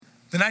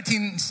The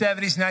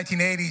 1970s,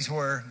 1980s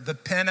were the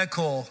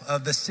pinnacle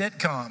of the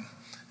sitcom.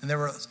 And there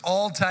were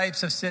all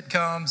types of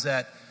sitcoms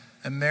that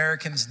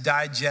Americans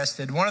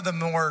digested. One of the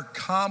more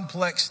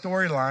complex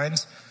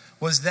storylines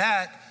was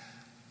that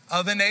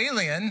of an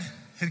alien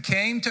who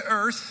came to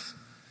Earth,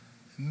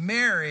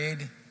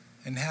 married,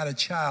 and had a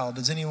child.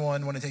 Does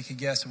anyone want to take a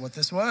guess of what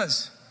this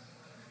was?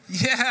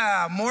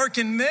 Yeah, Mork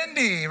and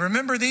Mindy.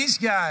 Remember these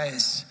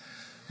guys?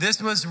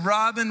 This was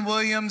Robin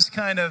Williams'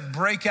 kind of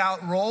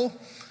breakout role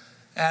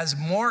as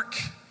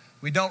Mork.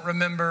 We don't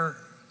remember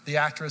the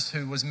actress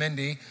who was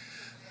Mindy.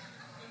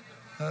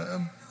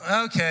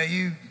 Okay,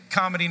 you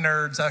comedy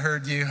nerds, I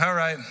heard you. All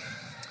right.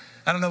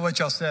 I don't know what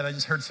y'all said. I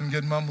just heard some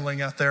good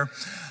mumbling out there.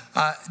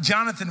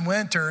 Jonathan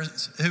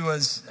Winters, he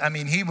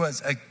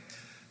was a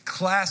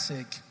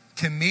classic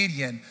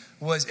comedian,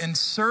 was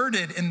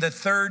inserted in the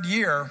third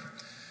year.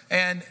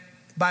 And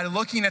by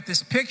looking at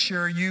this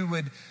picture, you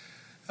would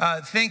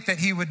think that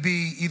he would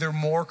be either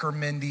Mork or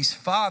Mindy's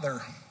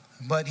father.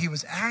 But he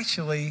was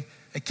actually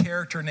a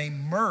character named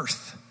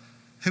Mirth,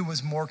 who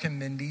was Mork and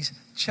Mindy's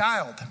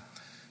child.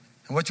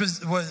 And what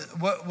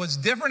was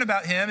different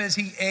about him is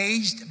he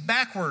aged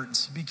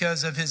backwards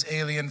because of his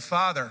alien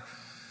father.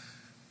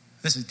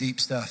 This is deep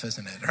stuff,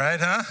 isn't it? Right,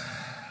 huh?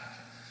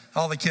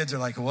 All the kids are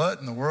like, what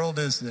in the world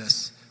is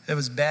this? It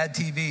was bad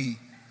TV.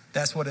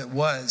 That's what it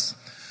was.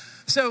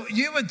 So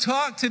you would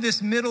talk to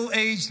this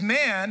middle-aged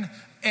man,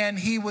 and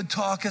he would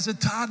talk as a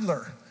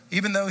toddler,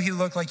 even though he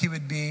looked like he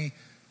would be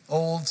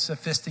old,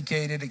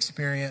 sophisticated,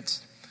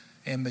 experienced,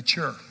 and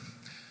mature.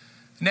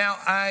 Now,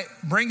 I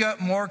bring up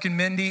Mork and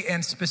Mindy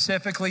and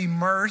specifically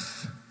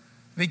Mirth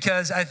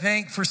because I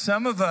think for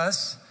some of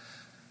us,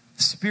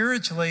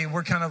 spiritually,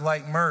 we're kind of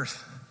like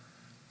Mirth.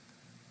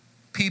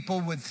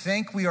 People would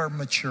think we are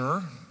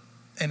mature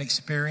and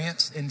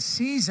experienced and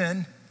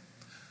seasoned,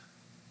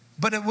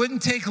 but it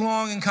wouldn't take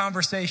long in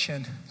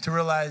conversation to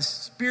realize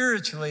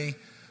spiritually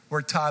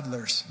we're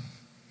toddlers.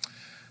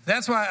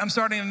 That's why I'm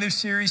starting a new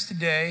series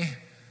today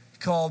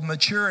called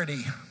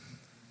Maturity.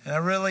 And I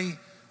really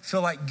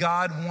feel like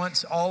God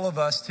wants all of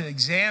us to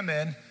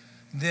examine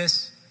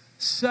this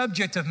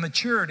subject of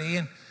maturity.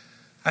 And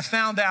I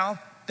found out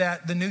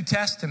that the New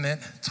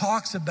Testament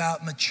talks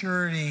about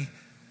maturity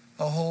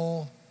a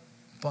whole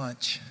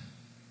bunch.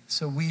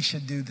 So we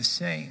should do the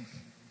same.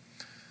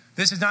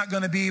 This is not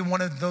going to be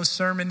one of those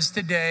sermons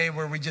today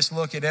where we just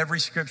look at every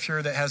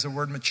scripture that has the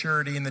word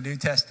maturity in the New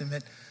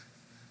Testament.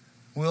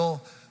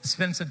 We'll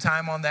spend some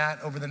time on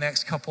that over the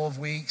next couple of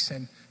weeks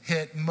and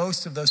hit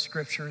most of those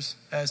scriptures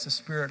as the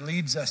Spirit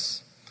leads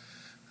us.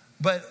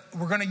 But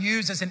we're going to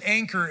use as an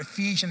anchor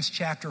Ephesians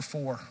chapter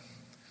 4.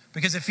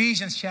 Because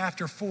Ephesians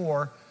chapter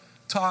 4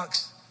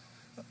 talks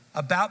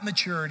about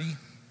maturity.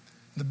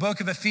 The book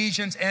of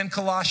Ephesians and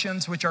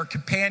Colossians, which are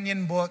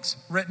companion books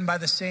written by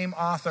the same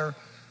author,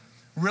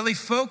 really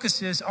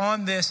focuses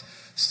on this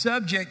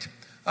subject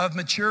of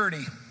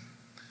maturity.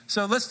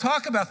 So let's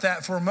talk about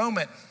that for a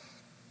moment.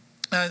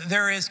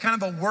 There is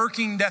kind of a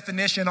working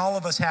definition all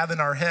of us have in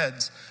our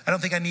heads. I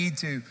don't think I need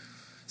to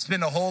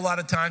spend a whole lot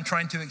of time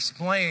trying to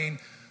explain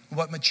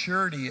what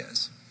maturity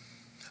is.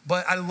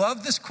 But I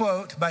love this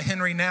quote by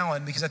Henry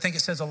Nouwen because I think it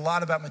says a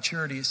lot about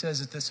maturity. It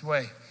says it this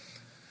way: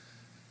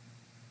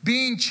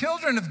 being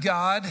children of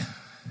God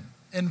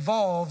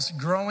involves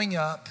growing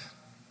up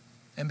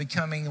and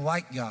becoming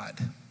like God.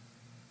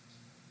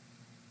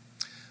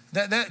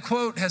 That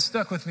quote has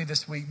stuck with me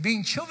this week.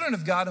 Being children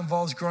of God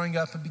involves growing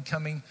up and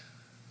becoming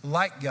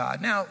like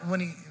God. Now,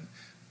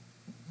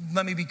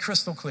 let me be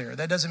crystal clear.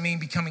 That doesn't mean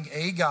becoming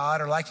a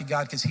God or like a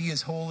God, because he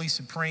is holy,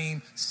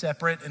 supreme,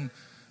 separate, and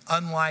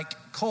unlike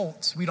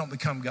cults, we don't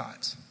become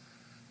gods.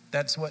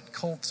 That's what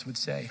cults would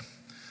say.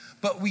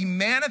 But we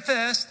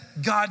manifest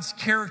God's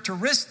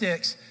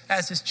characteristics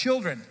as his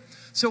children.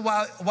 So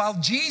while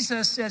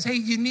Jesus says, hey,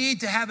 you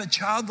need to have a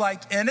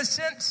childlike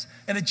innocence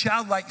and a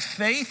childlike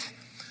faith,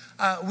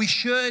 we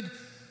should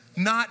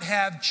not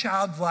have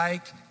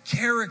childlike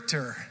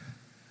character.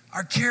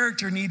 Our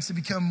character needs to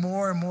become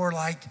more and more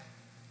like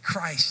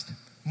Christ,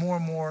 more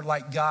and more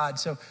like God.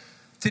 So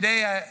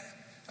today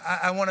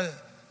I want to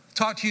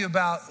talk to you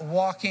about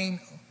walking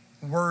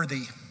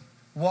worthy.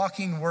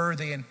 Walking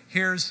worthy. And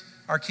here's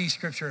our key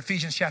scripture,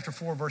 Ephesians chapter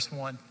 4, verse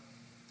 1.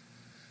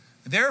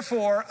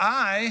 Therefore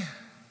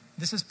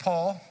this is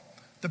Paul,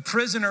 the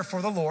prisoner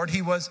for the Lord.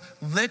 He was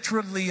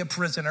literally a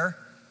prisoner.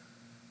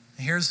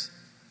 Here's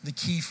the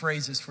key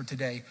phrases for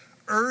today.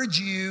 Urge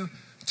you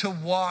to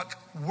walk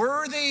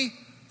worthy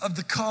of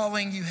the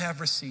calling you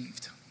have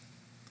received.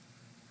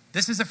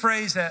 This is a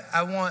phrase that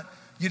I want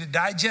you to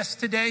digest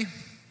today.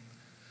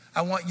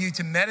 I want you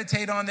to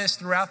meditate on this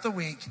throughout the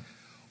week.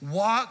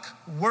 Walk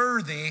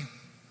worthy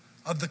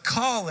of the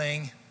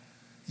calling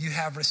you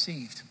have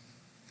received.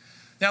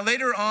 Now,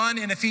 later on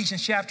in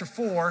Ephesians chapter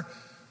 4,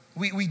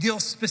 we deal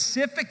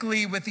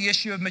specifically with the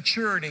issue of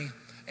maturity.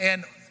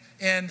 And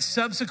in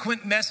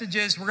subsequent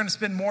messages, we're going to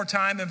spend more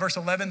time in verse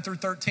 11 through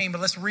 13,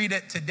 but let's read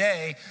it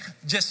today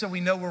just so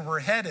we know where we're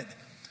headed.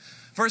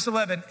 Verse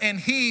 11, and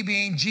he,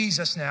 being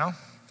Jesus now,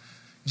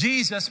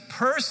 Jesus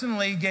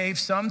personally gave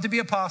some to be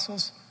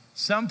apostles,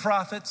 some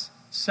prophets,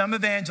 some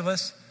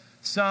evangelists,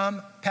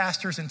 some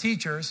pastors and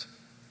teachers,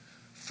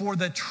 for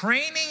the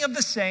training of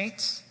the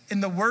saints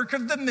in the work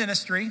of the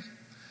ministry,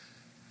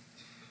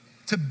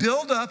 to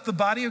build up the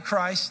body of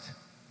Christ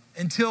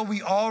until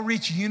we all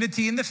reach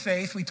unity in the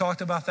faith. We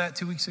talked about that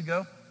 2 weeks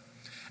ago.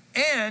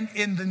 And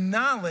in the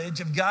knowledge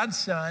of God's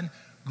Son,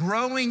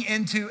 growing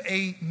into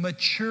a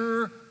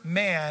mature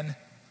man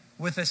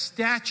with a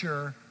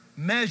stature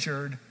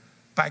measured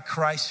by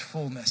Christ's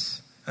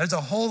fullness. There's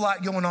a whole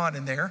lot going on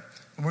in there.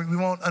 We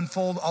won't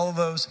unfold all of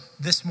those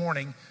this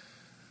morning.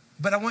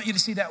 But I want you to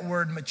see that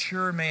word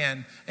mature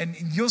man. And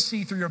you'll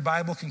see through your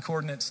Bible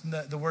concordance,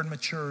 the word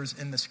matures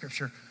in the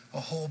scripture a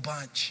whole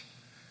bunch.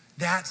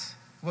 That's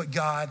what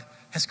God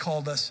has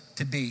called us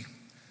to be.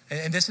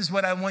 And this is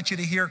what I want you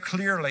to hear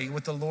clearly,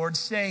 what the Lord's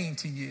saying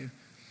to you,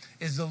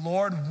 is the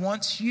Lord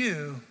wants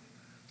you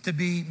to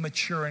be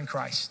mature in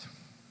Christ.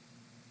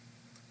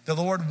 The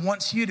Lord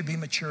wants you to be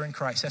mature in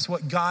Christ. That's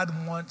what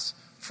God wants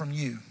from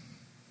you.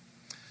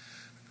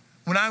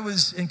 When I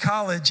was in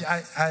college,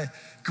 I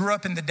grew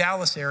up in the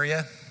Dallas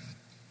area,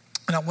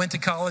 and I went to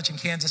college in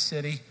Kansas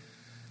City.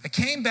 I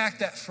came back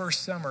that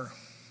first summer,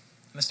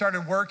 and I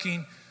started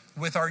working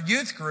with our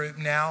youth group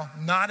now,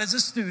 not as a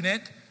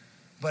student,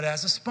 but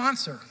as a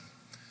sponsor.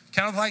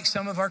 Kind of like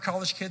some of our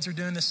college kids are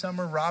doing this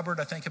summer. Robert,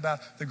 I think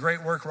about the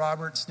great work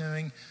Robert's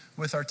doing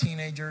with our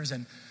teenagers.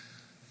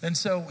 And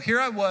so here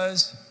I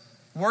was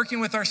working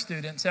with our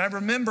students. And I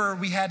remember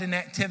we had an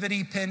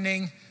activity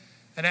pending.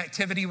 An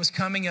activity was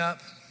coming up.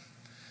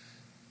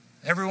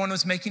 Everyone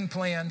was making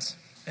plans.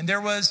 And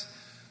there was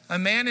a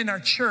man in our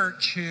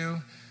church who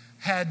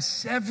had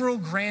several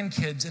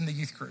grandkids in the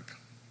youth group.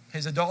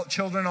 His adult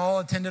children all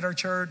attended our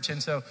church.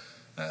 And so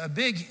a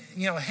big,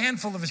 a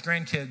handful of his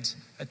grandkids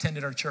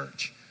attended our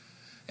church.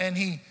 And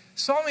he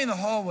saw me in the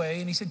hallway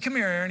and he said, "Come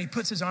here, Aaron." He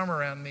puts his arm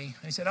around me.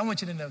 And he said, "I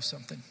want you to know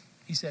something."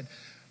 He said,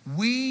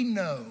 "We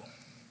know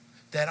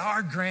that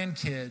our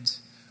grandkids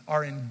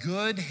are in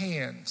good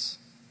hands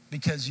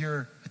because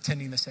you're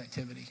attending this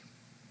activity."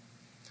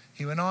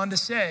 He went on to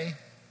say,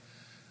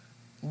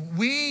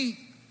 "We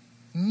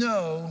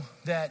know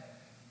that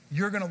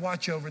you're going to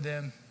watch over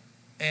them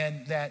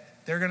and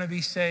that they're going to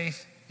be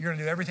safe. You're going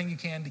to do everything you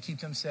can to keep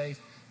them safe.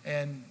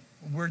 And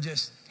we're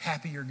just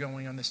happy you're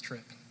going on this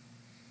trip,"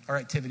 or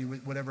activity,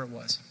 whatever it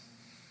was.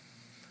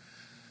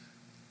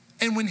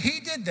 And when he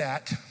did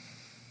that,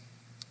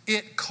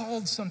 it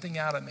called something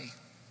out of me.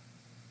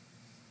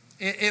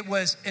 It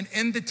was an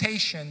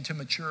invitation to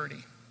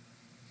maturity.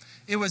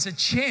 It was a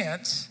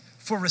chance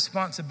for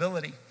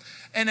responsibility.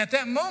 And at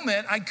that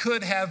moment, I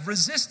could have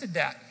resisted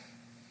that.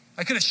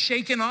 I could have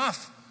shaken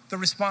off the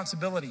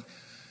responsibility.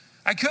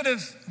 I could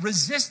have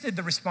resisted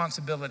the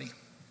responsibility.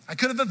 I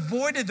could have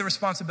avoided the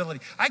responsibility.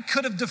 I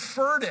could have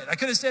deferred it. I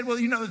could have said, "Well,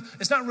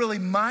 it's not really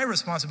my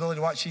responsibility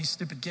to watch these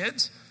stupid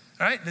kids.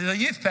 All right? There's a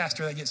youth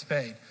pastor that gets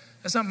paid.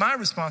 That's not my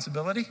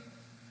responsibility."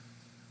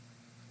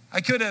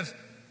 I could have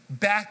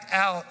backed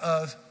out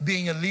of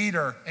being a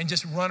leader and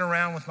just run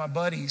around with my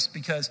buddies,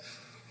 because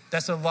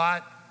that's a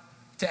lot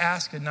to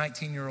ask a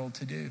 19-year-old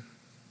to do.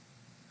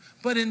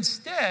 But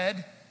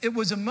instead, it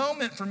was a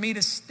moment for me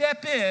to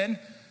step in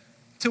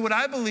to what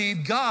I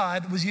believe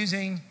God was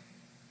using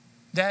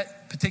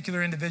that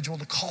particular individual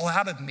to call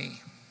out of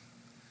me.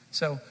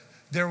 So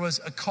there was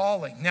a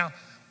calling. Now,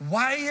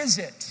 why is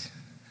it?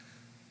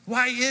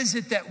 Why is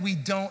it that we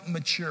don't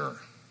mature?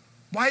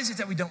 Why is it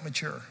that we don't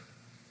mature?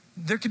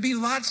 There could be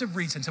lots of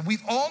reasons. And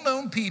we've all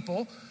known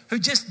people who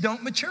just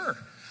don't mature.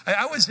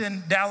 I was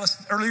in Dallas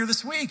earlier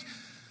this week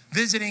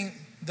visiting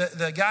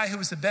the guy who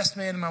was the best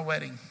man in my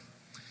wedding.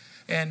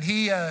 And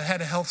he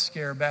had a health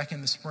scare back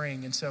in the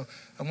spring. And so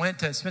I went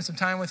to spend some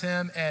time with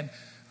him and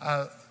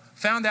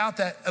found out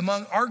that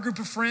among our group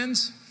of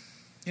friends,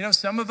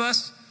 some of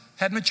us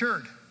had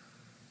matured.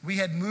 We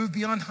had moved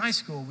beyond high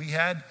school. We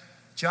had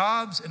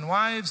jobs and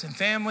wives and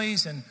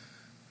families and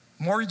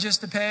mortgages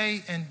to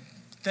pay and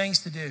things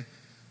to do.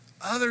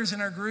 Others in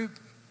our group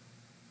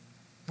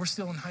were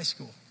still in high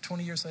school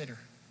 20 years later.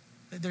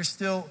 They're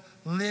still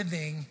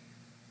living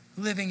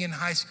in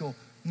high school,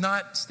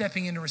 not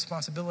stepping into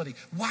responsibility.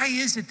 Why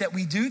is it that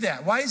we do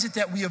that? Why is it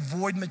that we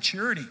avoid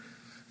maturity?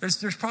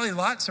 There's probably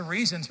lots of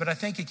reasons, but I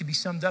think it can be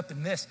summed up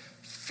in this: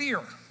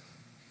 fear.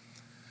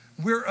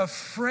 We're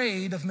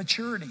afraid of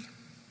maturity.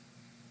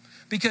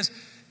 Because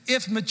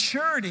if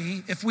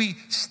we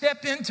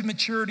step into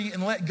maturity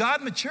and let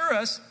God mature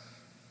us,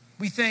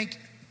 we think,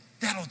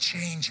 that'll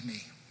change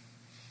me.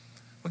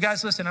 Well,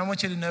 guys, listen, I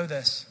want you to know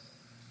this.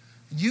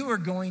 You are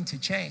going to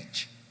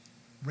change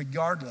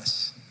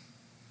regardless.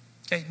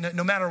 Okay,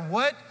 no matter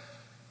what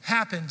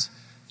happens,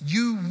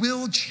 you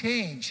will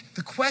change.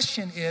 The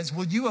question is,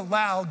 will you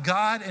allow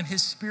God and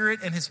His Spirit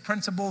and His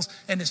principles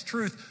and His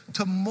truth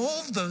to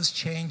mold those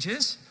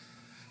changes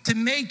to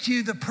make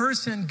you the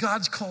person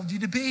God's called you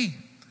to be?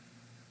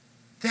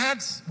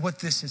 That's what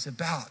this is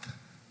about.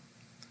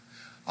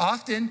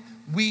 Often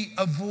we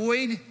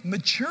avoid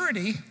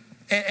maturity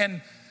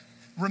and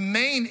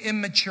remain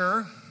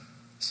immature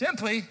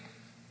simply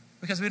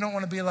because we don't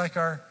want to be like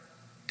our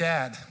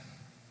dad,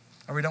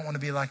 or we don't want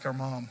to be like our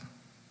mom,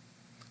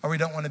 or we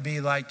don't want to be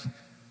like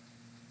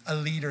a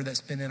leader that's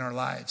been in our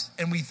lives.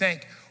 And we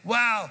think,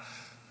 wow,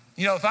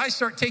 if I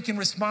start taking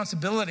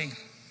responsibility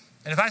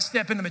and if I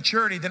step into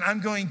maturity, then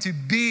I'm going to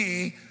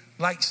be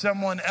like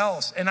someone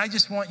else. And I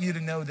just want you to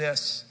know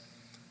this,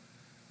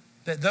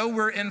 that though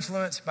we're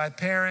influenced by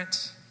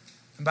parents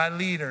and by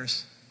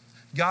leaders,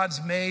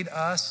 God's made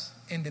us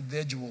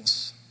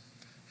individuals.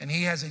 And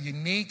he has a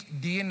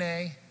unique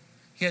DNA.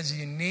 He has a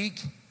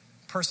unique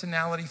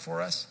personality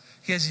for us.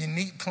 He has a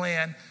unique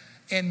plan.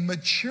 And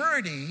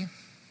maturity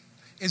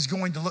is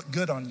going to look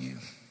good on you.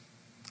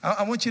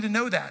 I want you to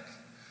know that.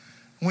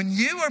 When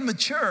you are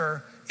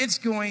mature, it's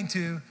going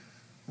to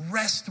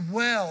rest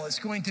well. It's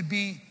going to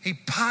be a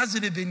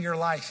positive in your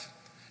life.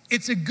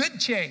 It's a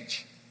good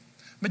change.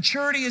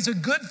 Maturity is a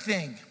good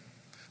thing.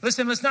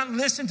 Listen, let's not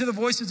listen to the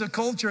voices of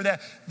culture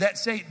that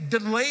say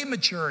delay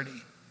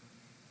maturity,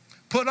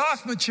 put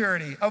off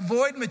maturity,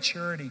 avoid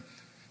maturity.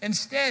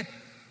 Instead,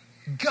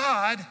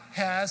 God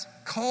has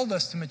called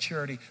us to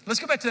maturity. Let's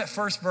go back to that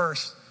first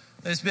verse.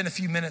 It's been a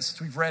few minutes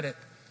since we've read it.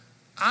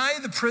 I,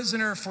 the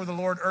prisoner for the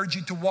Lord, urge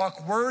you to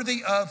walk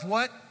worthy of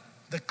what?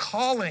 The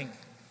calling.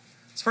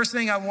 The first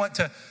thing I want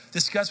to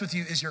discuss with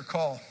you is your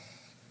call.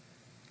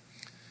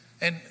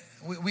 And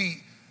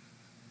we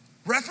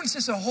reference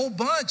this a whole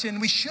bunch,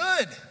 and we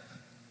should,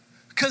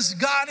 because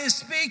God is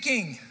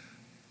speaking.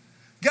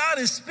 God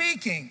is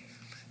speaking.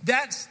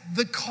 That's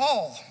the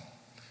call.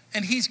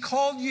 And he's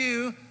called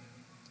you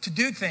to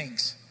do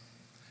things.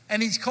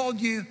 And he's called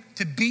you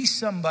to be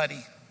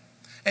somebody.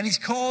 And he's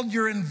called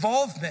your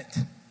involvement.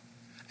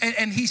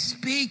 And he's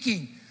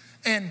speaking.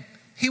 And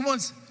he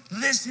wants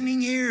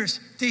listening ears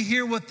to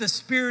hear what the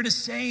Spirit is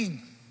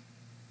saying.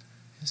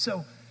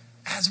 So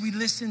as we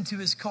listen to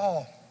his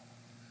call,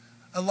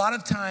 a lot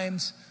of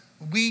times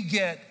we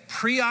get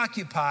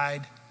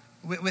preoccupied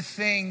with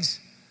things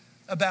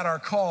about our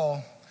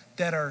call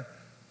that are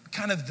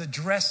kind of the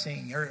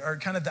dressing or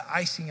kind of the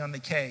icing on the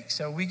cake.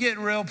 So we get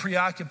real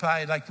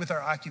preoccupied like with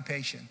our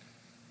occupation.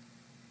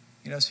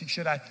 So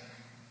should I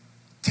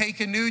take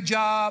a new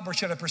job or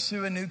should I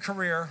pursue a new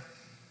career?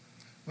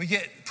 We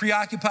get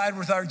preoccupied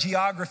with our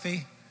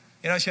geography.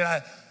 Should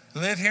I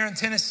live here in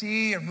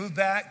Tennessee or move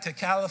back to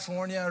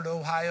California or to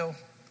Ohio?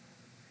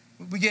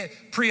 We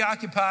get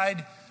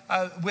preoccupied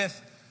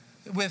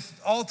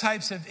with all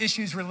types of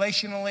issues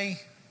relationally.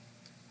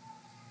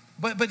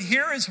 But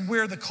here is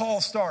where the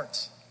call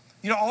starts.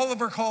 All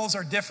of our calls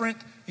are different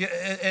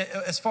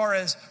as far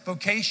as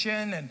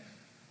vocation and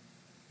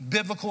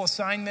biblical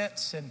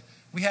assignments, and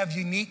we have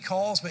unique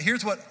calls. But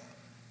here's what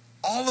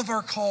all of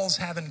our calls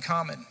have in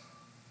common.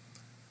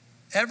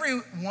 Every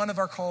one of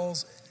our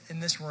calls in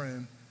this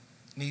room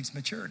needs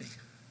maturity.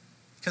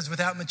 Because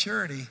without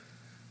maturity,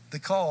 the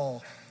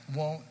call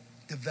won't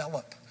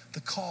develop.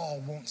 The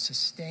call won't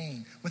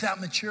sustain.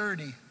 Without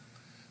maturity,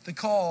 the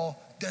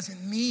call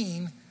doesn't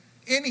mean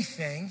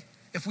anything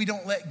if we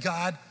don't let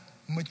God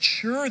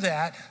mature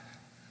that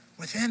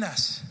within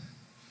us.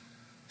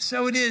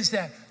 So it is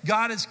that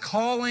God is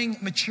calling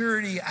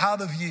maturity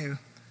out of you,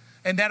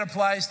 and that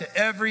applies to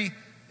every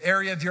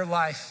area of your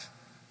life,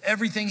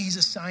 everything he's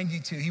assigned you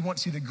to. He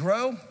wants you to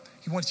grow.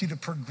 He wants you to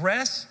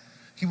progress.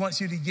 He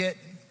wants you to get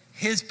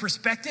his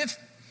perspective.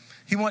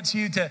 He wants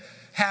you to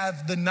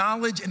have the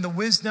knowledge and the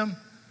wisdom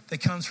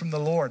that comes from the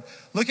Lord.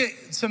 Look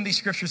at some of these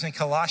scriptures in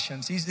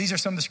Colossians. These are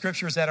some of the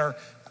scriptures that are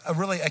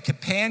really a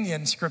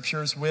companion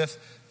scriptures with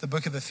the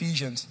book of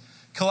Ephesians.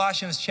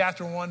 Colossians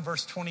chapter 1,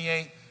 verse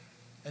 28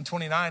 and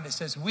 29, it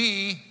says,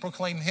 we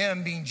proclaim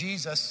him, being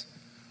Jesus,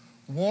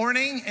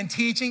 warning and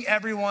teaching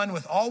everyone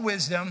with all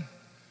wisdom.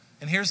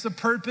 And here's the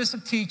purpose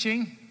of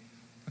teaching.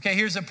 Okay,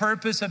 here's the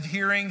purpose of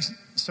hearing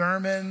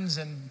sermons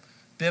and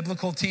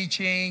biblical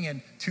teaching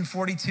and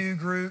 242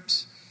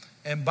 groups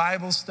and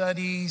Bible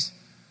studies,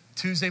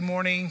 Tuesday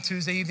morning,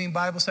 Tuesday evening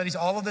Bible studies,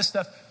 all of this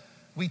stuff.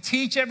 We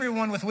teach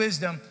everyone with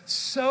wisdom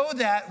so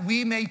that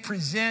we may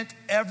present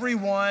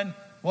everyone,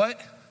 what?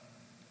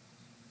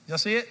 You'll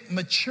see it?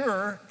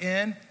 Mature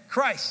in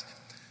Christ.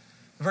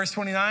 Verse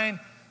 29,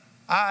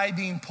 I,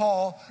 being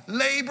Paul,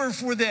 labor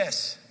for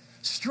this,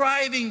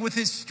 striving with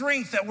his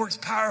strength that works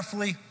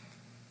powerfully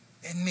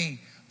in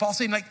me. Paul's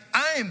saying,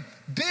 I am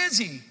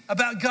busy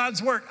about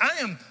God's work.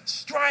 I am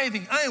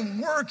striving. I am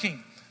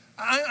working.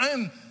 I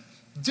am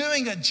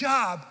doing a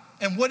job.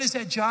 And what is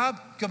that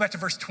job? Go back to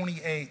verse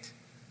 28.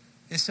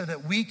 Is so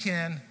that we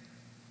can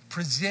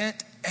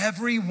present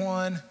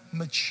everyone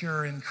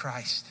mature in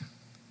Christ.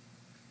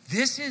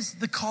 This is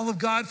the call of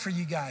God for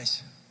you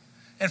guys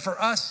and for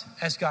us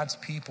as God's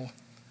people.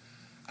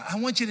 I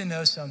want you to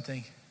know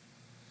something.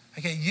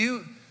 Okay,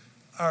 you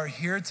are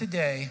here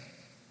today,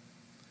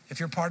 if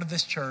you're part of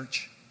this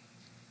church,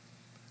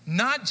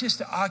 not just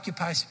to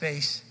occupy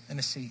space and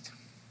a seat.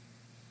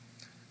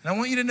 And I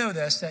want you to know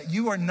this, that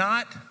you are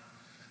not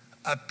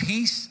a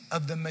piece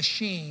of the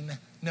machine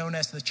known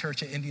as the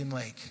church at Indian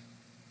Lake.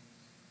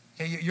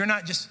 Okay, you're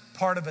not just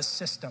part of a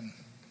system.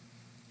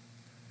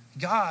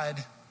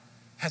 God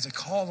has a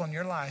call on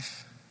your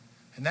life,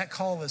 and that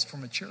call is for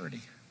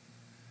maturity.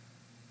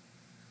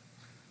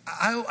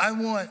 I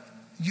want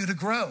you to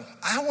grow.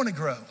 I want to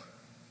grow.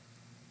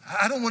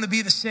 I don't want to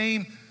be the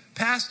same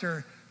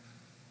pastor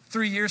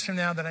 3 years from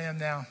now that I am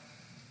now.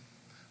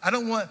 I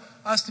don't want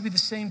us to be the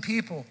same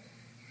people.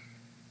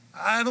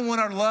 I don't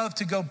want our love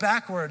to go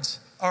backwards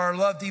or our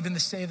love to even to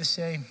stay the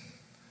same.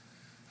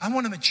 I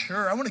want to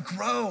mature. I want to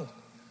grow.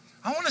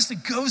 I want us to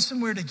go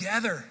somewhere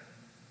together.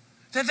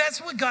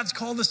 That's what God's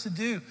called us to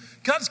do.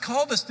 God's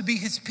called us to be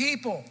his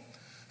people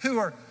who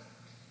are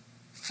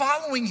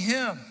following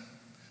him,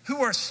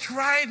 who are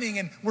striving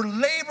and we're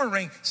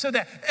laboring so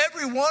that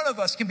every one of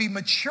us can be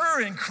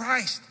mature in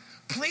Christ,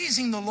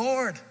 pleasing the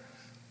Lord,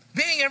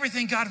 being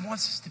everything God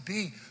wants us to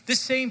be. This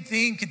same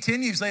theme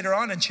continues later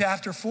on in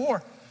chapter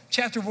 4.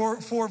 Chapter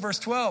 4, verse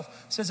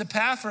 12 says,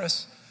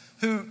 Epaphras,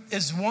 who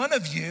is one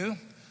of you,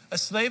 a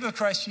slave of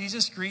Christ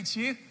Jesus, greets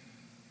you.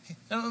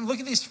 Now look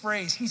at this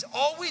phrase. He's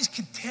always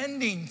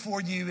contending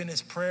for you in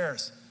his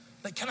prayers,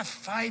 like kind of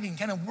fighting,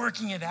 kind of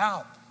working it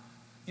out,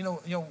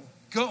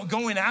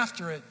 going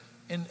after it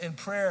in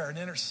prayer and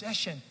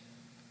intercession.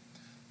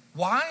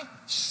 Why?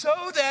 So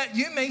that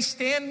you may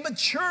stand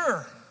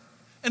mature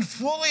and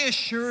fully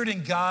assured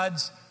in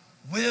God's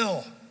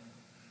will.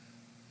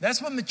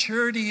 That's what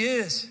maturity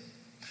is.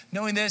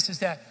 Knowing this is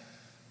that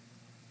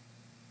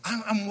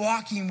I'm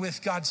walking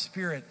with God's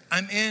Spirit.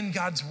 I'm in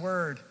God's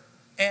Word.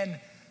 And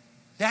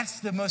that's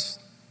the most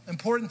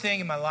important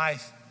thing in my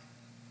life.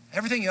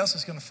 Everything else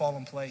is going to fall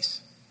in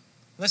place.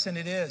 Listen,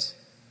 it is.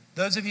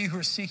 Those of you who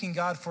are seeking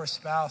God for a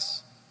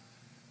spouse,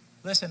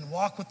 listen,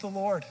 walk with the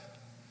Lord.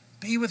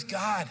 Be with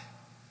God.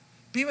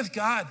 Be with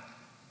God.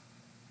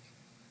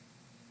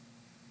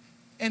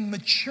 And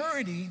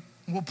maturity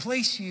will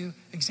place you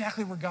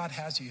exactly where God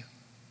has you.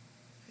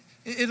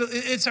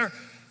 It's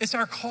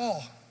our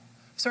call.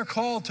 It's our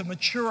call to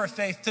mature our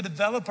faith, to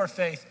develop our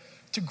faith,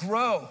 to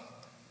grow.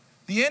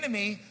 The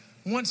enemy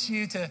wants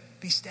you to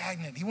be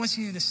stagnant. He wants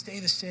you to stay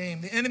the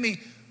same. The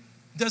enemy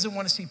doesn't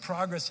want to see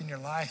progress in your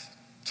life.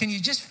 Can you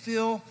just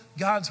feel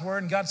God's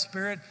word and God's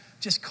Spirit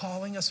just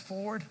calling us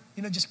forward?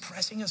 Just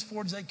pressing us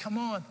forward. It's like, come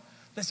on,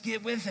 let's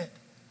get with it.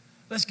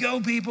 Let's go,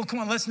 people. Come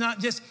on, let's not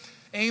just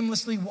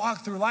aimlessly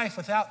walk through life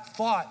without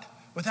thought,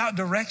 without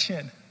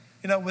direction,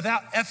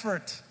 without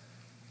effort,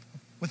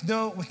 with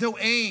no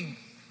aim.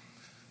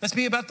 Let's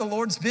be about the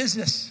Lord's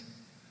business,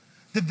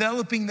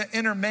 developing the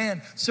inner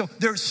man. So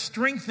there's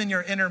strength in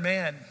your inner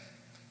man.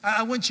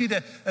 I want you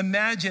to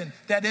imagine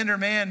that inner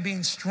man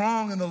being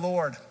strong in the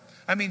Lord.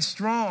 I mean,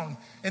 strong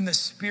in the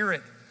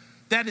Spirit.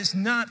 That is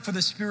not for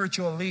the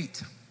spiritual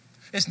elite.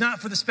 It's not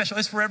for the special.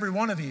 It's for every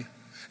one of you.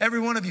 Every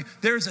one of you.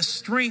 There's a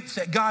strength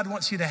that God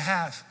wants you to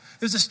have.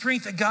 There's a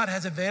strength that God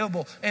has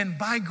available. And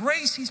by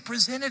grace, he's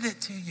presented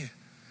it to you.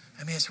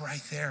 I mean, it's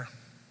right there.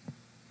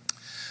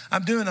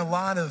 I'm doing a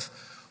lot of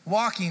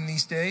walking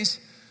these days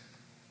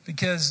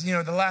because,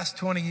 the last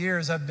 20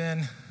 years I've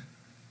been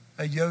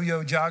a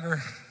yo-yo jogger.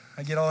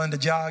 I get all into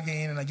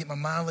jogging and I get my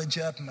mileage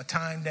up and my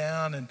time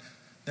down, and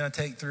then I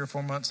take 3 or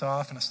 4 months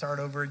off and I start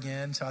over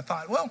again. So I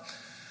thought,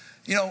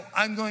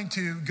 I'm going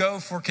to go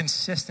for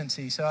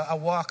consistency. So I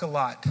walk a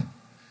lot,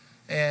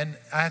 and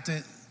I have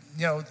to,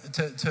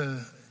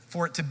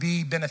 for it to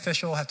be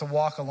beneficial, I have to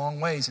walk a long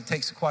ways. It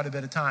takes quite a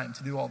bit of time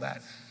to do all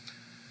that.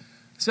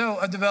 So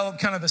I've developed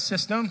kind of a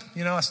system.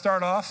 I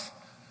start off,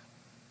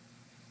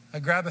 I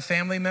grab a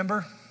family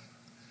member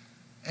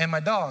and my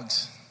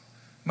dogs.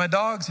 My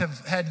dogs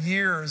have had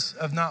years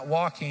of not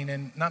walking,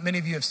 and not many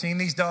of you have seen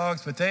these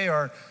dogs, but they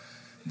are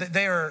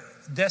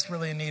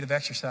desperately in need of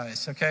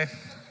exercise, okay?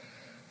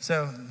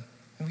 So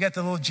we've got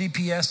the little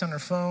GPS on their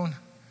phone,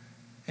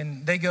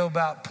 and they go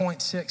about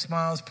 0.6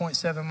 miles,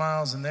 0.7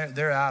 miles, and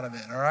they're out of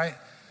it, all right?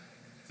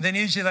 Then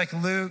usually like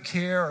Luke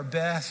here or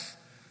Beth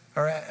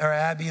or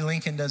Abby,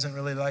 Lincoln doesn't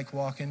really like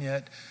walking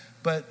yet,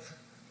 but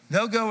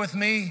they'll go with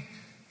me,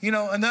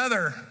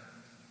 another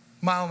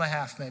 1.5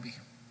 miles maybe.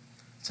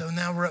 So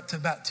now we're up to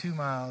about 2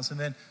 miles, and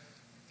then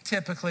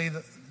typically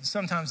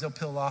sometimes they'll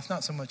peel off,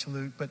 not so much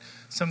Luke, but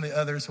some of the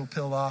others will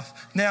peel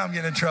off. Now I'm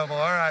getting in trouble,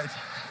 all right.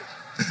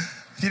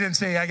 If you didn't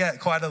see, I got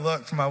quite a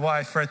look from my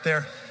wife right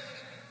there.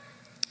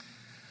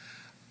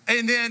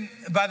 And then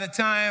by the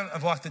time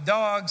I've walked the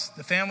dogs,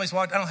 the family's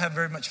walked, I don't have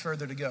very much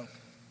further to go.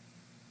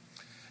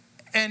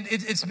 And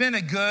it's been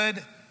a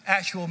good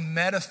actual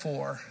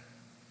metaphor.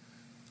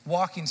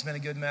 Walking's been a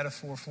good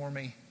metaphor for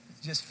me,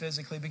 just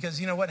physically, because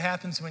what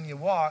happens when you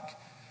walk?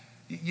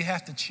 You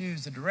have to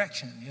choose the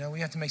direction. We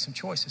have to make some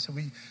choices. So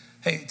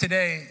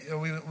today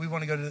we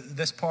want to go to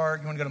this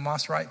park. You want to go to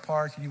Moss Wright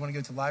Park, or do you want to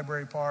go to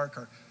Library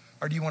Park,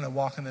 or do you want to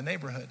walk in the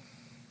neighborhood?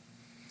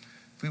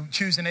 If we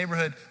choose a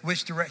neighborhood,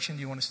 which direction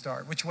do you want to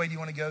start? Which way do you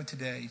want to go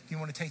today? Do you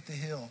want to take the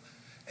hill?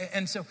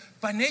 And so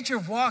by nature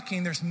of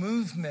walking, there's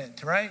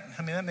movement, right?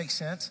 I mean, that makes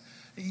sense.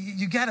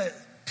 You got to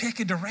pick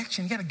a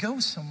direction. You got to go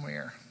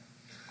somewhere.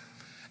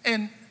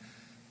 And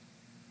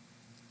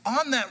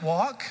on that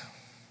walk,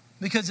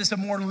 because it's a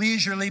more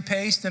leisurely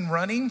pace than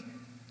running,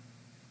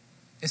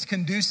 it's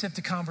conducive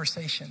to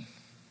conversation.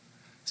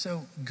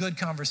 So good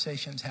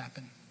conversations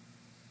happen.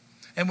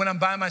 And when I'm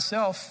by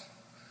myself,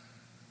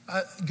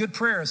 good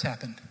prayers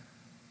happen.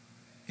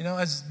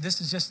 as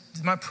this is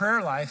just, my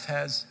prayer life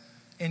has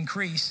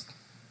increased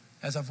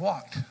as I've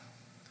walked.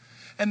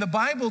 And the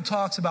Bible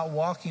talks about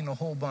walking a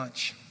whole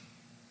bunch.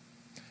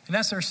 And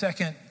that's our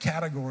second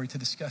category to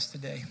discuss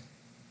today.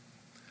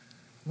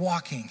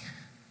 Walking.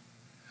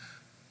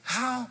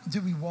 How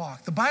do we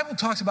walk? The Bible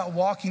talks about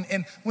walking,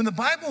 and when the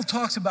Bible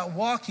talks about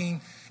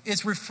walking,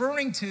 it's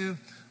referring to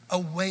a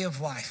way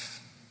of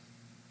life.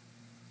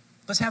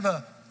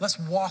 Let's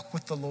walk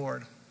with the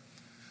Lord.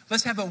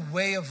 Let's have a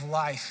way of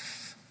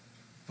life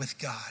with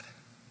God.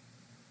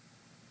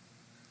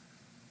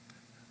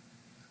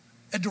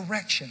 A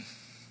direction.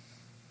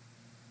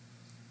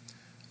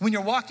 When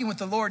you're walking with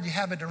the Lord, you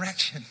have a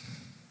direction.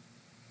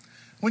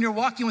 When you're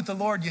walking with the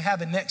Lord, you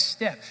have a next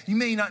step. You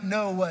may not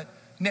know what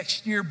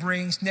next year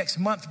brings, next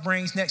month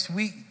brings, next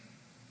week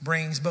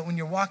brings, but when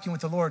you're walking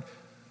with the Lord,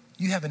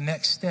 you have a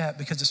next step,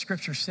 because the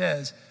scripture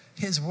says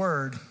his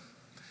word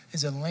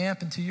is a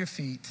lamp unto your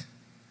feet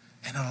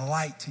and a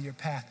light to your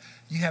path.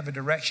 You have a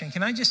direction.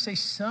 Can I just say,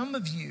 some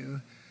of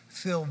you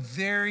feel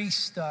very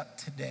stuck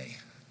today.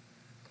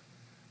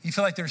 You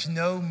feel like there's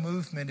no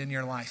movement in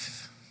your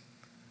life.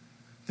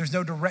 There's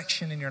no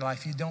direction in your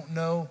life. You don't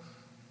know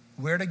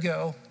where to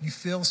go. You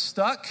feel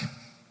stuck.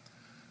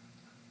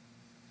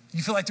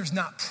 You feel like there's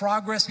not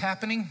progress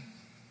happening.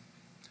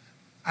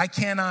 I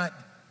cannot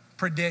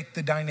predict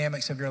the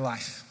dynamics of your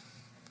life.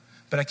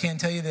 But I can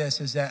tell you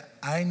this, is that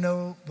I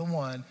know the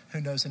one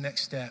who knows the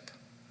next step.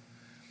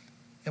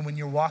 And when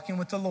you're walking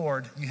with the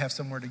Lord, you have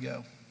somewhere to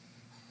go.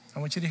 I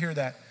want you to hear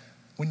that.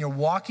 When you're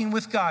walking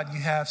with God, you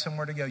have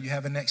somewhere to go. You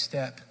have a next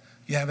step.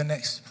 You have a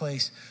next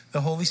place.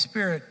 The Holy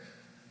Spirit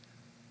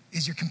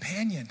is your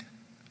companion.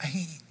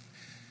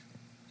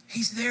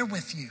 He's there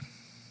with you.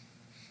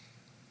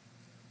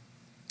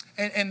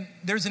 And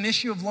there's an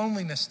issue of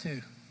loneliness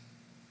too.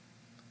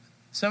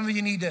 Some of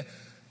you need to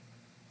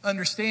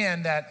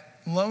understand that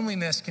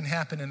loneliness can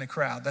happen in a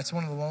crowd. That's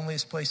one of the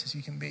loneliest places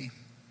you can be.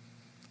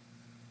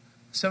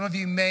 Some of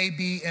you may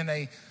be in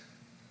a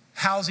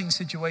housing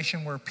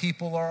situation where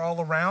people are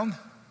all around,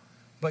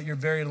 but you're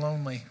very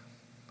lonely.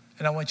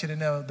 And I want you to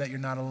know that you're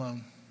not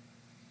alone.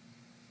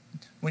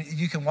 When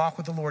you can walk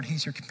with the Lord,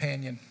 he's your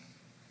companion.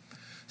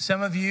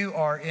 Some of you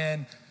are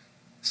in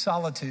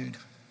solitude.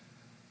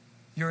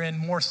 You're in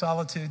more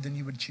solitude than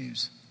you would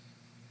choose.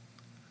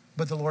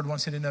 But the Lord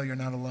wants you to know you're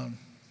not alone.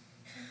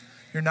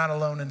 You're not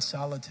alone in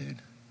solitude.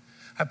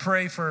 I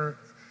pray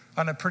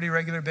on a pretty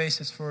regular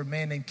basis for a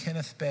man named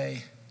Kenneth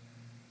Bay.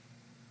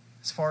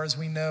 As far as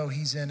we know,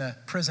 he's in a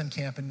prison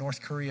camp in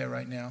North Korea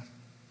right now.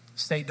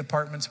 State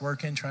Department's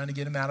working, trying to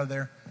get him out of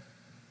there.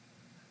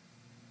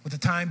 With the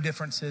time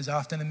differences, I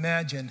often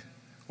imagine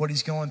what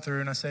he's going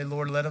through, and I say,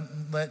 Lord, let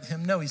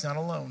him know he's not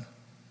alone.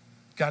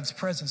 God's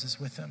presence is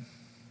with him.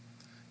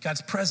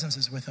 God's presence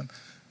is with him.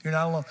 You're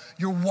not alone.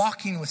 You're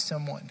walking with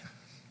someone.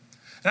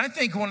 And I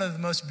think one of the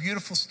most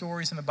beautiful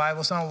stories in the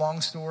Bible, it's not a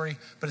long story,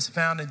 but it's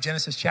found in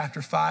Genesis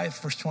chapter 5,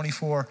 verse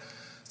 24.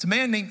 It's a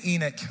man named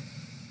Enoch. It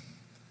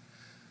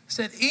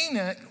said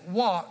Enoch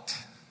walked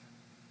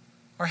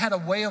or had a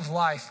way of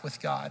life with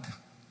God.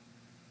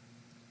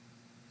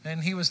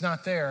 And he was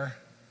not there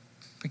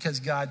because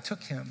God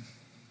took him.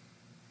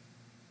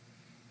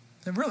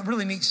 A really,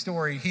 really neat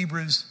story.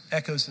 Hebrews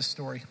echoes the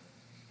story.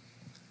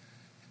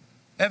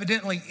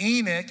 Evidently,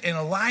 Enoch and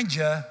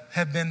Elijah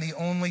have been the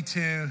only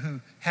two who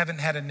haven't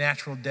had a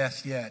natural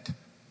death yet.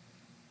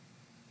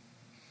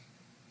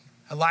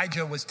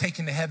 Elijah was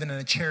taken to heaven in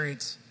a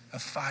chariot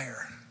of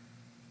fire.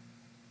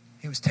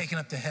 He was taken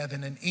up to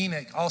heaven. And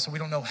Enoch, also, we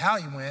don't know how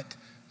he went,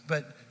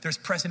 but there's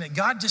precedent.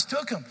 God just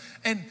took him.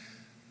 And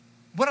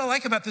what I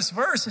like about this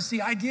verse is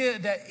the idea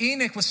that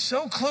Enoch was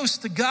so close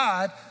to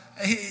God,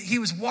 he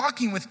was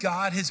walking with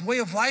God, his way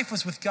of life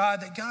was with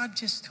God, that God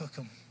just took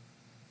him.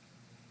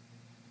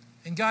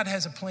 And God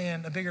has a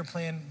plan, a bigger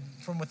plan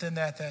from within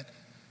that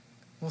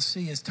we'll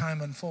see as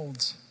time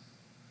unfolds.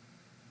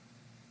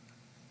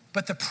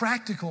 But the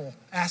practical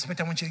aspect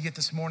I want you to get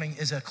this morning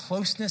is a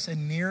closeness, a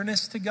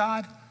nearness to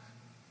God,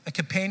 a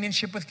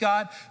companionship with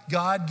God,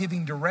 God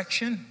giving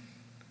direction.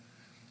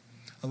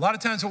 A lot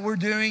of times what we're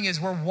doing is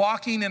we're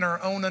walking in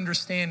our own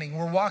understanding.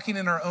 We're walking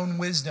in our own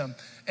wisdom.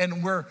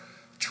 And we're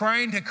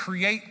trying to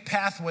create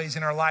pathways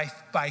in our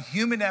life by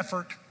human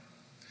effort,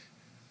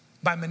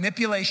 by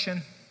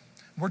manipulation.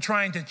 We're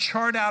trying to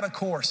chart out a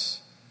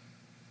course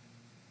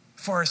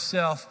for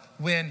ourselves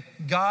when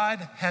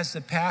God has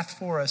the path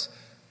for us.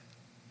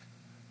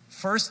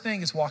 First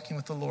thing is walking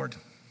with the Lord.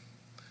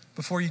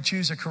 Before you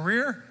choose a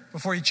career,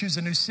 before you choose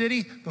a new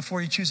city,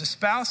 before you choose a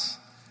spouse,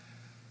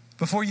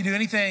 before you do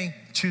anything,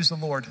 choose the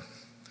Lord.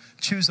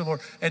 Choose the Lord.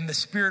 And the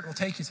Spirit will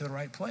take you to the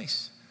right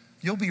place.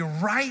 You'll be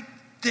right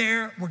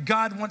there where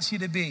God wants you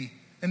to be,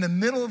 in the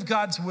middle of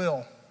God's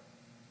will.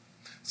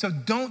 So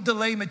don't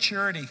delay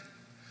maturity.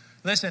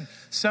 Listen,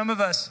 some of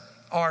us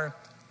are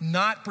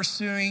not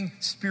pursuing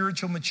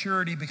spiritual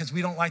maturity because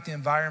we don't like the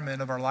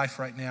environment of our life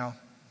right now.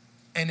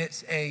 And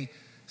it's a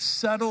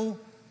subtle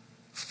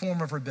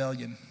form of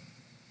rebellion.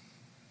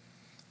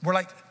 We're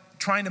like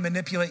trying to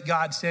manipulate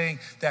God, saying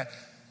that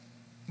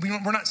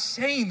we're not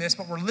saying this,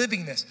 but we're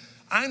living this.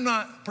 I'm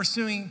not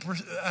pursuing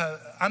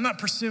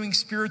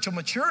spiritual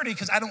maturity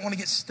because I don't want to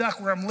get stuck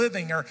where I'm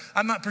living, or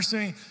I'm not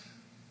pursuing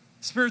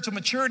spiritual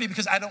maturity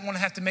because I don't want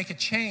to have to make a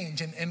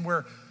change, and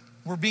we're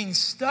being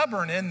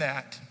stubborn in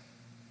that.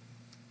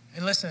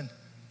 And listen,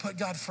 put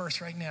God first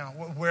right now,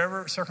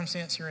 wherever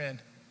circumstance you're in,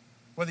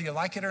 whether you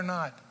like it or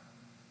not.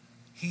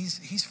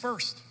 He's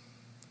first.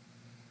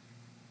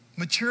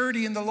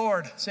 Maturity in the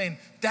Lord, saying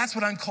that's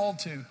what I'm called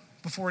to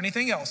before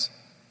anything else.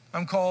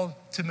 I'm called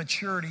to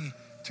maturity,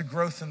 to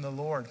growth in the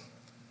Lord.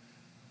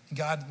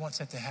 God wants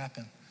that to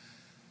happen.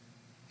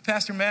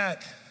 Pastor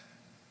Matt,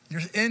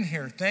 you're in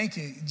here. Thank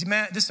you.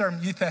 Matt, this is our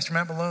youth pastor,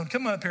 Matt Malone.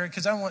 Come on up here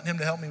because I want him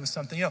to help me with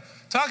something. You know,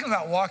 talking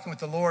about walking with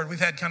the Lord, we've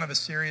had kind of a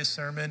serious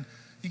sermon.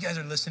 You guys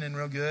are listening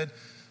real good.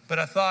 But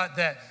I thought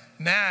that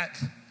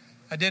Matt,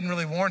 I didn't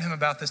really warn him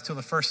about this till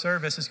the first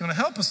service, is going to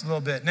help us a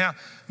little bit. Now,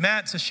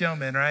 Matt's a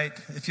showman, right?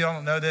 If you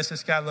don't know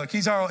this guy, look,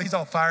 he's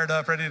all fired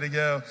up, ready to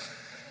go.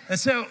 And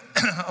so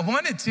I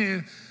wanted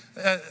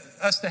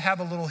us to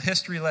have a little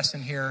history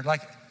lesson here,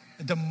 like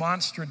a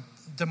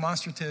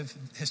demonstrative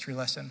history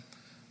lesson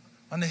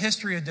on the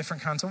history of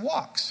different kinds of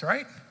walks,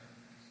 right?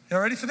 You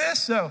all ready for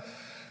this? So,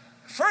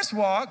 first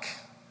walk,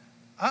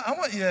 I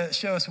want you to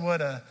show us what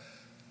a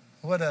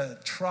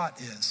trot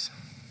is.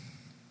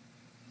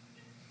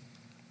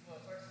 Well,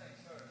 first things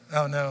first.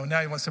 Oh no,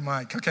 now he wants a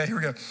mic. Okay, here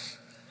we go. In a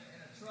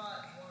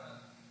trot, you want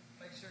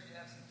to make sure you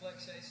have some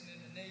flexation in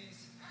the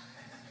knees.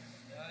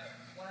 Right?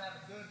 You want to have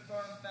a good,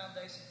 firm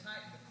foundation,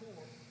 tighten the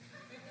core.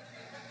 Right?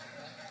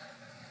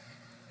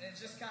 And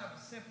it's just kind of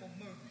a simple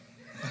movement.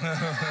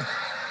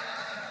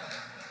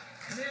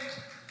 And then,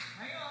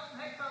 hang on.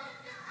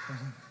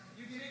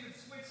 You can even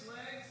switch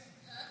legs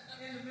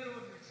in the middle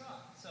of your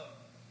trot. So,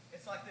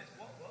 it's like this.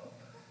 Whoa.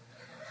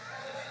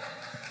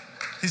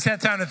 He's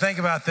had time to think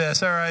about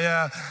this. All right,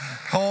 yeah.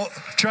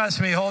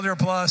 Trust me, hold your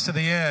applause to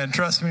the end.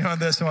 Trust me on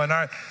this one. All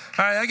right,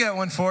 I got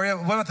one for you.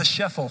 What about the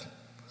shuffle?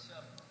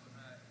 Shuffle,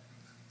 right.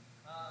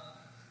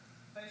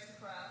 Face the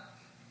crowd.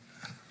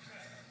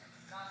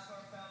 Nice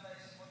firm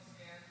foundation once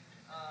again.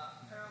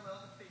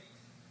 Parallel the feet.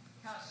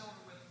 Kind of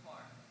shoulder width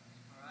apart.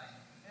 All right?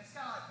 And it's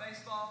kind of like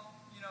baseball.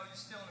 You know, you're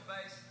still in the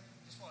base.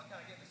 Just want to kind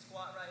of get in the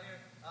squat right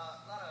here.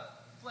 A lot of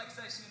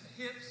flexation in the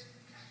hips.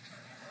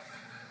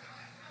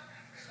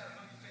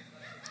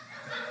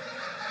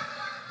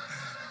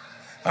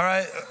 All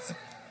right.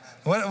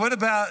 What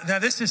about, now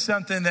this is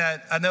something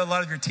that I know a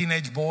lot of your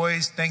teenage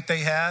boys think they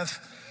have,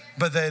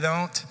 but they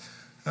don't.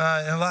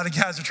 And a lot of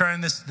guys are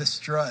trying the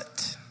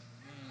strut.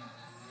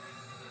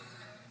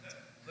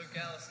 Luke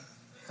Allison.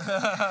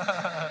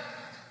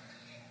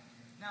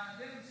 Now, in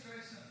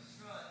demonstration of the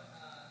strut,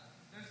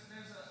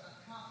 there's a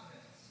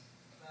confidence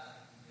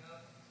about it. You know,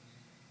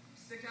 you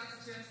stick out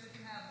the chest if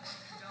you have one.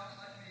 If you don't,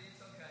 like me,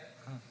 it's okay.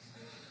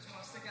 Just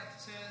want to stick out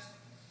the chest.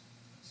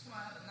 Just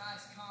want to have a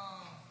nice,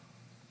 calm,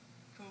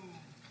 cool.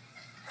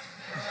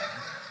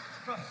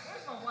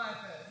 Where's my wife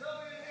at? Is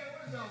Zoe in here?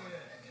 Where's Zoe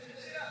at?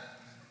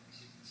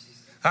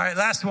 All right,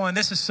 last one.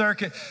 This is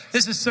circa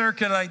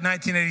like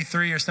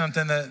 1983 or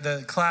something.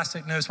 The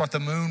classic news, what, the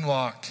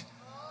moonwalk.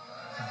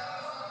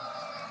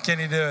 Can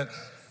you do it?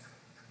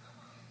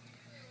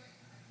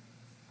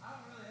 I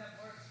don't really have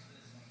words for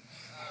this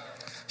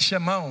one.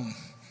 Shimon.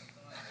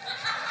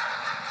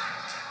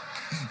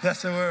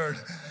 That's the word.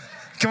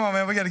 Come on,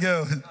 man, we got to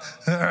go.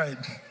 All right,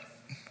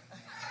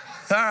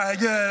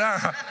 good. All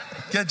right,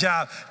 good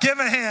job. Give him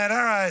a hand. All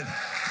right.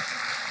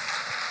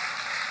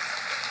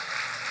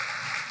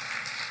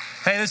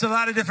 Hey, there's a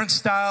lot of different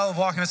style of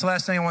walking. That's the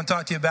last thing I want to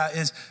talk to you about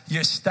is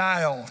your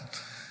style.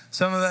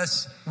 Some of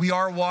us, we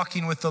are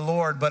walking with the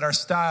Lord, but our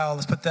style,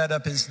 let's put that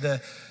up, is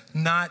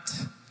not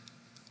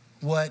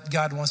what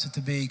God wants it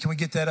to be. Can we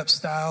get that up,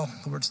 style,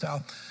 the word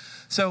style?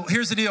 So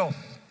here's the deal.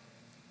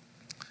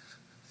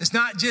 It's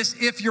not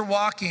just if you're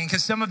walking,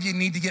 because some of you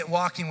need to get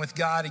walking with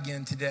God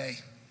again today.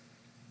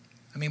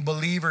 I mean,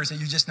 believers that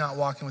you're just not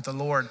walking with the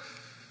Lord.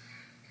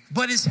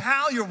 But it's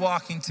how you're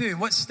walking too.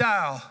 What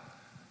style?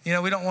 You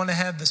know, we don't want to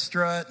have the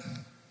strut.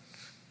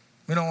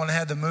 We don't want to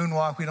have the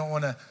moonwalk. We don't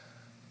want to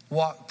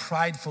walk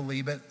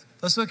pridefully. But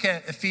let's look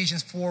at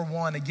Ephesians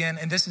 4:1 again.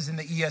 And this is in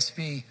the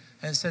ESV.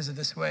 And it says it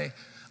this way.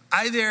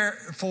 I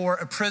therefore,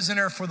 a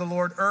prisoner for the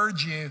Lord,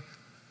 urge you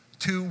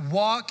to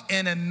walk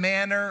in a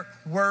manner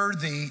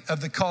worthy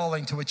of the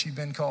calling to which you've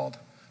been called.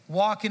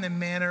 Walk in a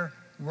manner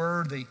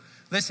worthy.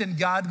 Listen,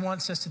 God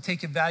wants us to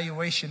take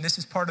evaluation. This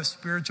is part of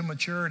spiritual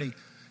maturity.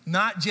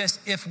 Not just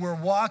if we're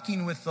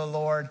walking with the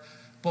Lord,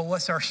 but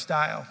what's our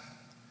style?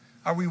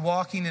 Are we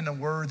walking in a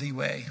worthy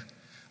way?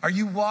 Are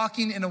you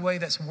walking in a way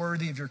that's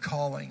worthy of your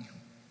calling?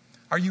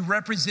 Are you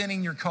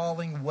representing your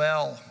calling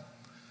well?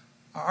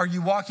 Are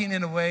you walking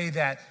in a way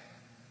that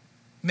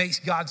makes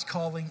God's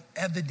calling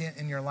evident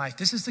in your life?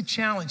 This is the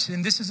challenge,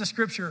 and this is a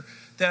scripture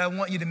that I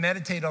want you to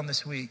meditate on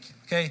this week,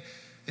 okay?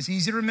 It's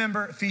easy to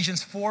remember,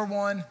 Ephesians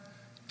 4:1.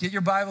 Get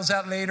your Bibles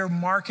out later,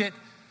 mark it,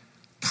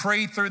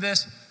 pray through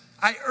this.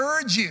 I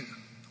urge you,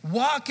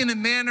 walk in a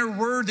manner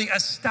worthy,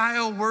 a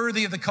style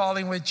worthy of the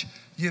calling which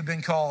you've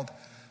been called.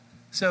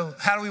 So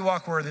how do we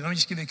walk worthy? Let me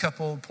just give you a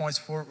couple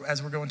points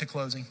as we're going to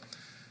closing.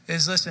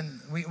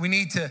 Listen, we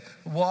need to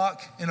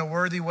walk in a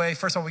worthy way.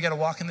 First of all, we got to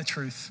walk in the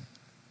truth.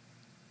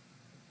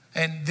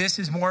 And this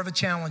is more of a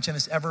challenge than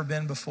it's ever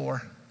been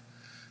before.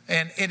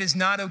 And it is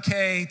not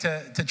okay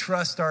to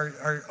trust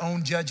our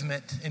own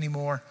judgment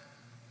anymore.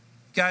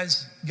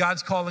 Guys,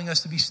 God's calling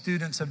us to be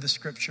students of the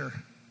scripture.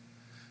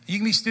 You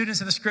can be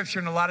students of the scripture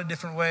in a lot of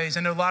different ways.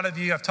 I know a lot of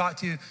you I've talked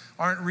to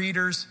aren't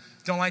readers,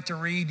 don't like to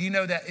read. Do you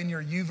know that in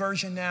your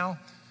YouVersion now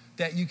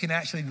that you can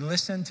actually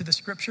listen to the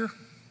scripture?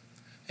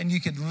 And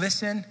you could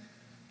listen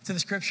to the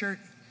scripture,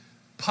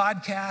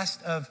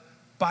 podcast of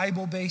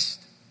Bible-based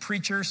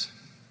preachers.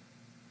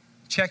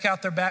 Check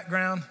out their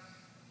background,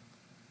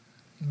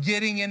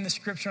 getting in the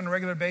scripture on a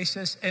regular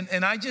basis.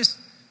 And I just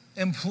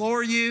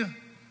implore you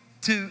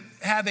to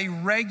have a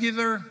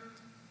regular,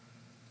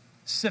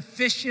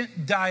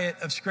 sufficient diet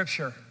of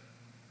scripture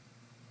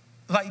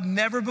like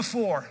never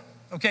before.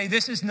 Okay,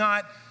 this is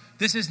not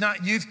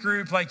youth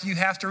group, like you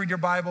have to read your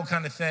Bible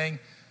kind of thing.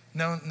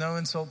 No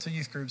insult to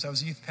youth groups. I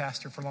was a youth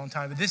pastor for a long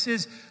time. But this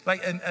is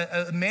like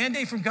a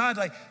mandate from God.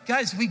 Like,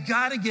 guys, we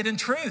got to get in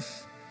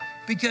truth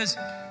because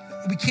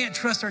we can't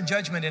trust our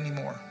judgment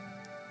anymore.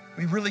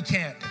 We really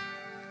can't.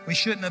 We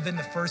shouldn't have in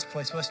the first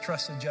place. Let's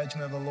trust the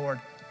judgment of the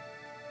Lord.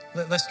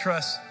 Let's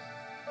trust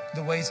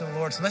the ways of the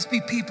Lord. So let's be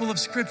people of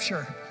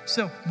scripture.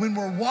 So when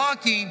we're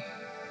walking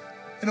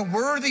in a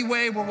worthy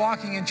way, we're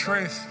walking in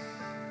truth.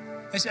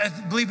 I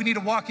believe we need to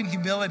walk in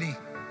humility.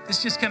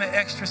 It's just kind of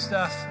extra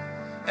stuff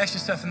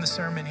in the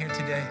sermon here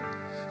today.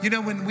 You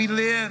know, when we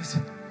lived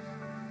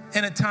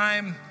in a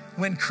time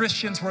when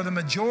Christians were the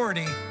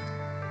majority,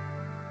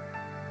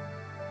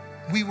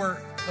 we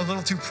were a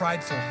little too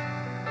prideful,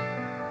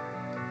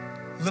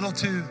 a little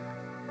too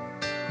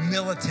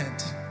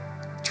militant,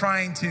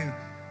 trying to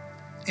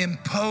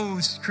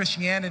impose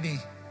Christianity,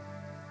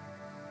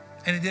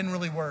 and it didn't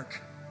really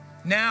work.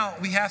 Now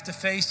we have to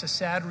face a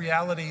sad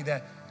reality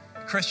that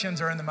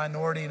Christians are in the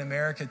minority in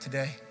America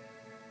today.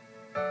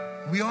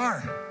 We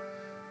are.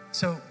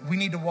 So we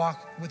need to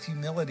walk with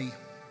humility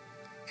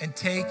and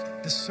take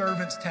the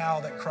servant's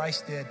towel that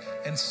Christ did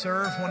and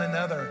serve one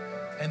another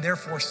and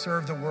therefore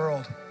serve the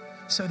world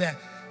so that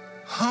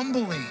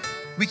humbly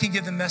we can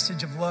give the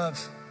message of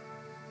love.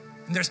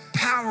 And there's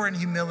power in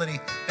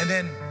humility, and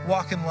then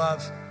walk in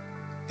love.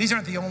 These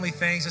aren't the only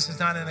things. This is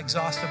not an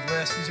exhaustive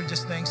list. These are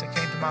just things that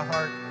came to my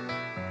heart.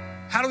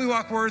 How do we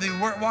walk worthy?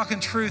 Walk in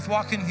truth,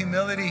 walk in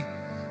humility,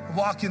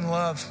 walk in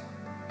love,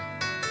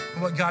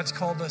 and what God's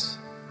called us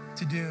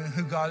to do and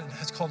who God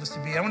has called us to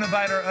be. I want to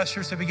invite our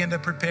ushers to begin to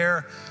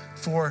prepare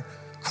for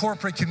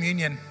corporate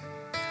communion.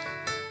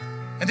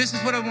 And this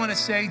is what I want to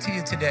say to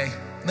you today.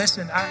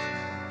 Listen,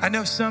 I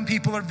know some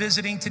people are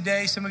visiting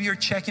today. Some of you are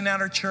checking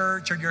out our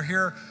church, or you're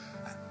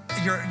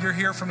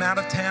here from out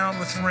of town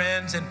with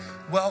friends, and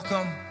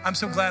welcome. I'm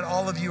so glad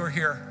all of you are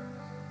here.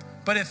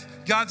 But if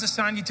God's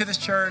assigned you to this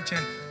church,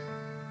 and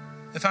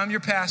if I'm your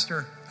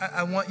pastor,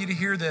 I want you to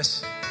hear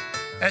this.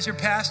 As your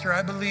pastor,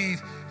 I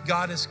believe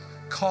God is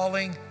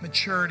calling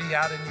maturity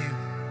out in you.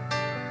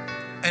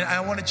 And I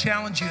want to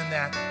challenge you in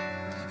that.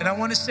 And I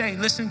want to say,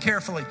 listen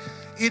carefully.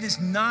 It is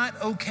not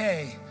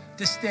okay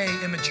to stay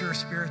immature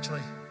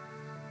spiritually.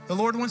 The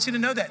Lord wants you to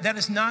know that. That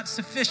is not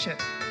sufficient.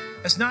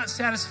 It's not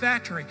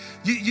satisfactory.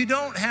 You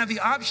don't have the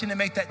option to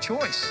make that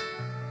choice.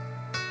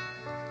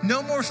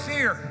 No more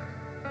fear.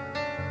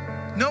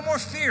 No more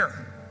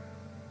fear.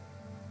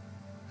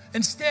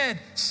 Instead,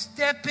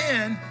 step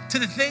in to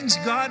the things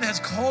God has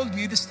called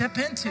you to step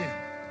into.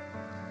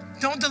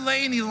 Don't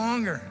delay any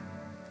longer.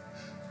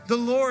 The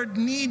Lord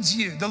needs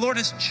you. The Lord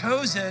has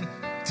chosen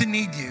to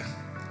need you.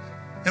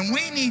 And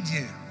we need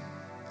you.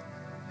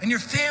 And your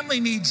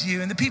family needs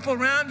you, and the people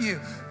around you.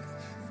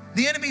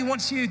 The enemy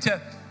wants you to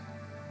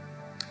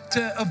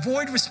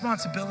avoid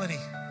responsibility.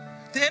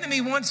 The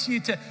enemy wants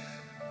you to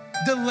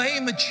delay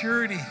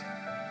maturity.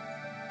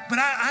 But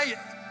I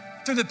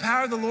through the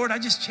power of the Lord, I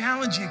just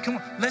challenge you. Come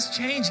on, let's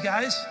change,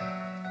 guys.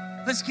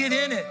 Let's get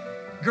in it.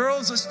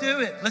 Girls, let's do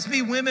it. Let's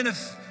be women of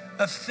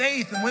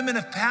faith and women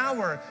of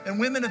power and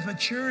women of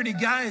maturity.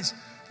 Guys,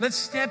 let's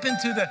step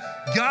into the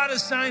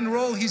God-assigned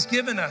role He's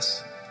given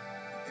us.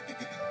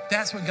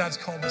 That's what God's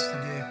called us to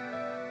do.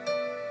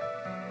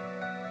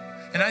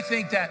 And I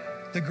think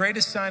that the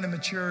greatest sign of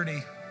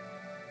maturity,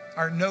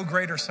 or no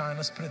greater sign,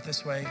 let's put it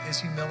this way, is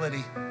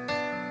humility.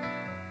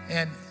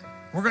 And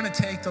we're going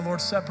to take the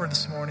Lord's Supper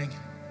this morning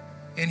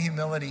in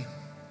humility.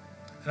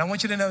 And I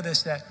want you to know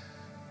this, that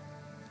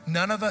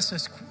none of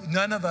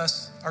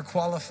us are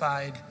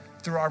qualified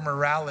through our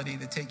morality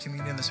to take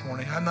communion this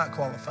morning. I'm not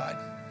qualified,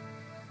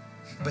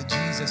 but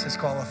Jesus has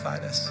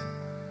qualified us.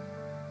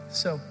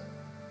 So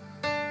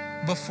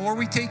before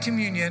we take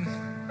communion,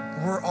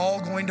 we're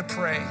all going to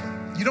pray.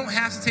 You don't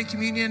have to take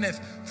communion if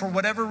for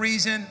whatever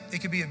reason,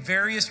 it could be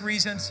various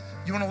reasons,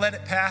 you want to let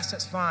it pass,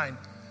 that's fine.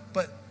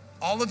 But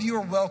all of you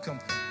are welcome.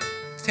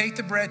 Take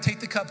the bread, take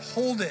the cup,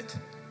 hold it.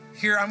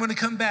 Here, I'm going to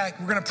come back.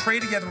 We're going to pray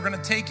together. We're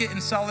going to take it in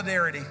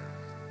solidarity.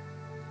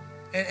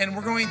 And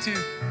we're going to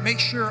make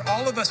sure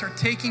all of us are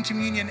taking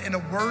communion in a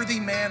worthy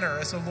manner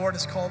as the Lord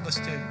has called us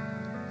to.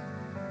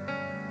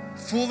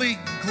 Fully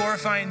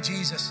glorifying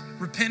Jesus,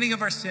 repenting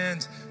of our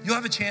sins. You'll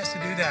have a chance to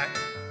do that.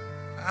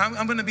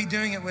 I'm going to be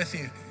doing it with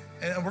you.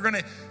 And we're going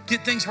to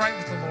get things right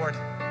with the Lord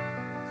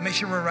and make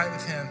sure we're right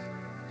with him.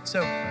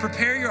 So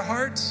prepare your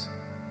hearts.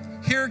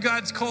 Hear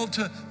God's call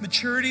to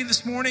maturity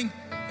this morning,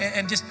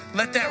 and just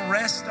let that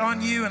rest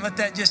on you and let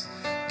that just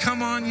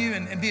come on you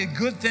and be a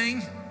good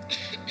thing.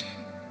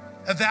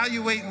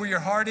 Evaluate where your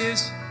heart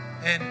is,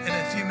 and in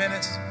a few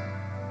minutes,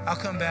 I'll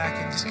come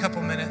back in just a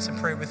couple minutes and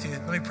pray with you.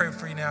 Let me pray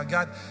for you now.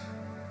 God,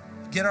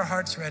 get our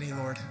hearts ready,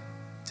 Lord,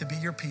 to be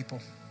your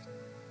people.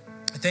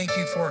 Thank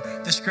you for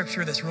the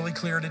scripture that's really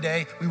clear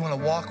today. We want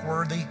to walk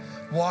worthy,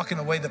 walk in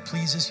a way that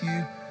pleases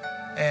you,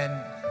 and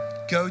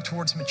go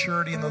towards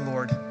maturity in the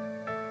Lord.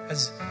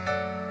 As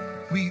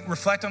we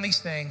reflect on these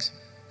things,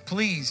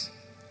 please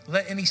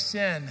let any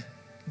sin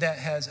that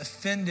has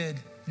offended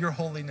your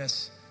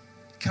holiness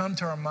come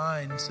to our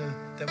mind so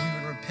that we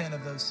would repent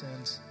of those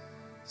sins.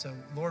 So,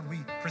 Lord, we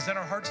present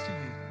our hearts to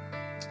you.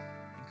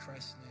 In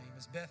Christ's name,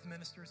 as Beth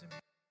ministers in